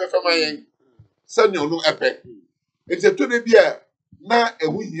behind your family. Send you no epic. It's a 20 beer. Now, a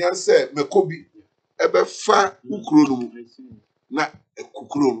win here said, Mekobi. Ebe fa ukrono na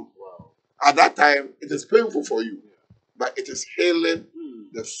ekukrono. At that time, it is painful for you, but it is healing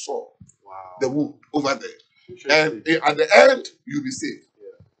the soul, the wound over there. And at the end, you'll be saved.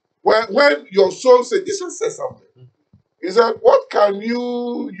 When your soul says, Jesus says something. He said, what can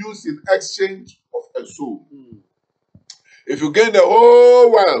you use in exchange of a soul? If you gain the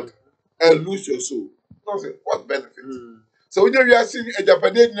whole world and lose your soul, what benefit? So when you are seeing a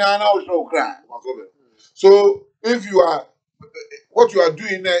Japanese now, cry. So if you are what you are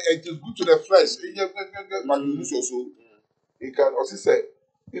doing there, it is good to the flesh, but you lose your soul. You can also say,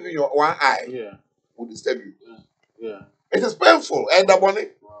 even your one eye will disturb you. It is painful. And the money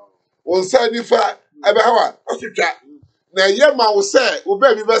will say, if I ever now, your man will say,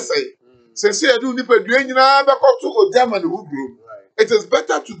 "Obey me, say, I do need to do anything. To Germany, it is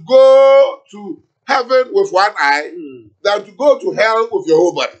better to go to heaven with one eye than to go to hell with your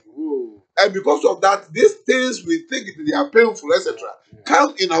whole body." And because of that, these things we think they are painful, etc.,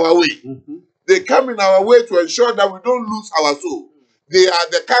 come in our way. They come in our way to ensure that we don't lose our soul. They are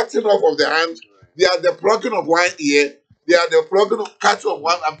the cutting off of the hand. They are the plucking of one ear. They are the plucking of cutting of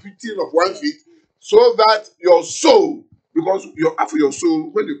one and pitting of one feet, so that your soul, because after your soul,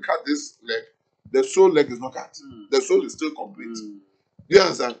 when you cut this leg, the soul leg is not cut. The soul is still complete. You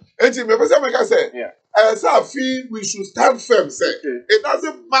understand? And the person make us say, as I feel we should stand firm. Say it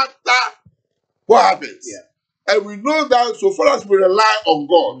doesn't matter what happens. And we know that so far as we rely on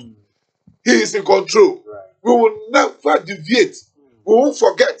God, He is in control. We will never deviate. We won't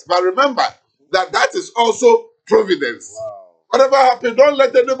forget. But remember that that is also providence. Whatever happens, don't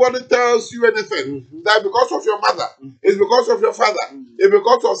let anybody tell you anything. That because of your mother, it's because of your father, it's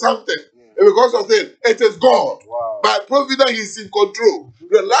because of something, it's because of things. It is God. By providence, He is in control.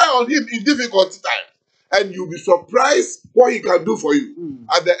 Rely on Him in difficult times, and you'll be surprised what He can do for you.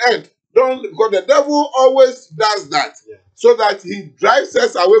 At the end, because the devil always does that, so that he drives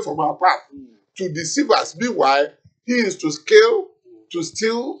us away from our path to deceive us. Meanwhile, he is to kill, to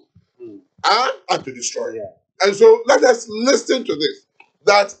steal, and to destroy. And so let us listen to this.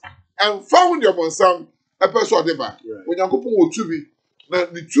 That and found your Nsawam a person whatever. When you go to Tubi, now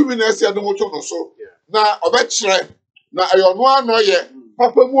the Tubi next year don't want to so. Now obetchre, now ayo no anoye,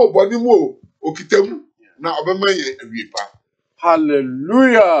 papa mu oboni mu okitemu, na obemaye awipa.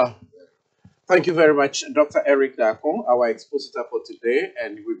 Hallelujah. Thank you very much, Dr. Eric Darko, our expositor for today.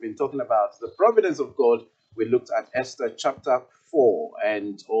 And we've been talking about the providence of God. We looked at Esther chapter 4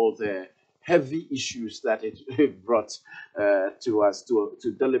 and all the heavy issues that it brought to us to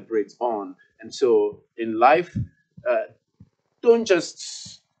deliberate on. And so in life, don't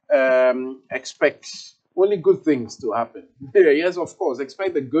just expect only good things to happen. Yes, of course,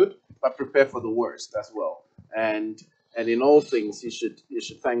 expect the good, but prepare for the worst as well. And in all things, you should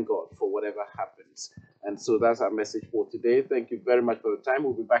thank God for whatever happens. And so that's our message for today. Thank you very much for the time.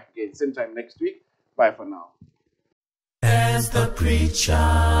 We'll be back again same time next week. Bye for now. As the preacher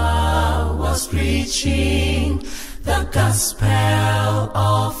was preaching, the gospel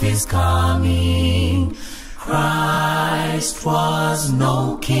of his coming. Christ was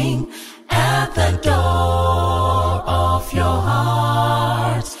no king at the door of your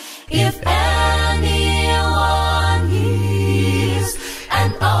heart. If anyone hears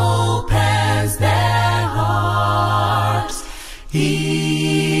and opens their hearts,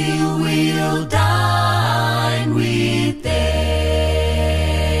 he will dine with them.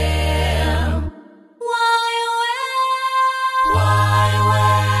 Why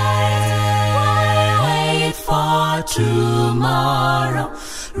wait for tomorrow?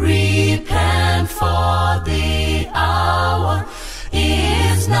 Repent, for the hour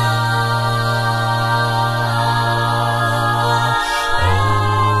is now.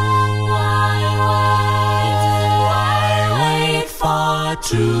 Why wait for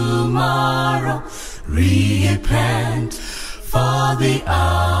tomorrow? Repent, for the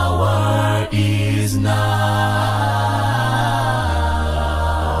hour is now.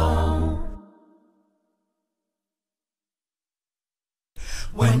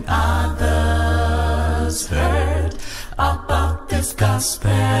 When others heard about this gospel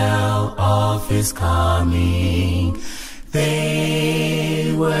of his coming,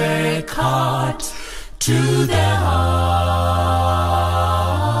 they were caught to their hearts.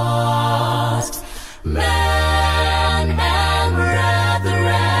 Men and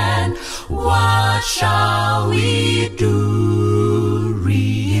brethren, what shall we do?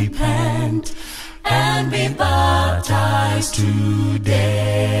 Repent and be baptized today.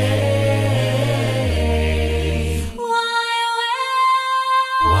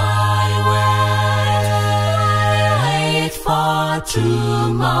 Why wait for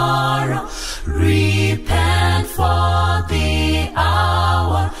tomorrow? Repent, for the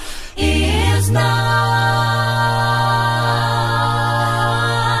hour is now.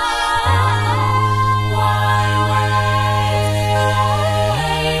 Why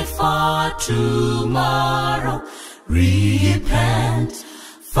wait for tomorrow? Repent,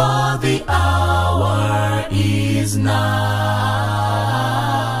 for the hour is now.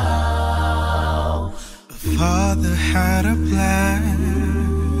 The Father had a plan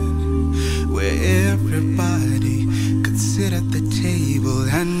where everybody could sit at the table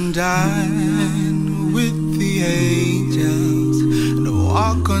and dine with the angels and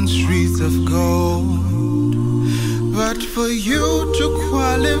walk on streets of gold. But for you to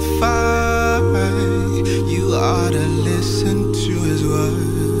qualify, you ought to listen to his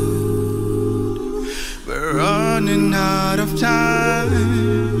word. We're running out of time,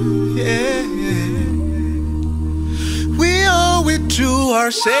 yeah. We owe it to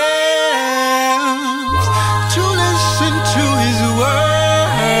ourselves to listen to his word.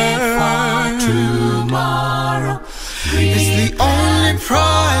 Tomorrow, It's the only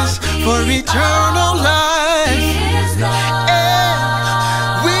prize for eternal life.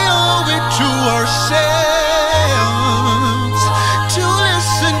 Yeah. We owe it to ourselves to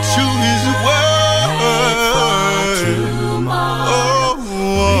listen to his word.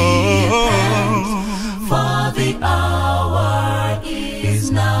 For the hour is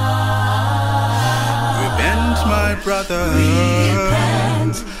now. Repent, my brother.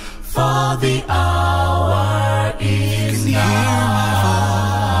 Repent, for the hour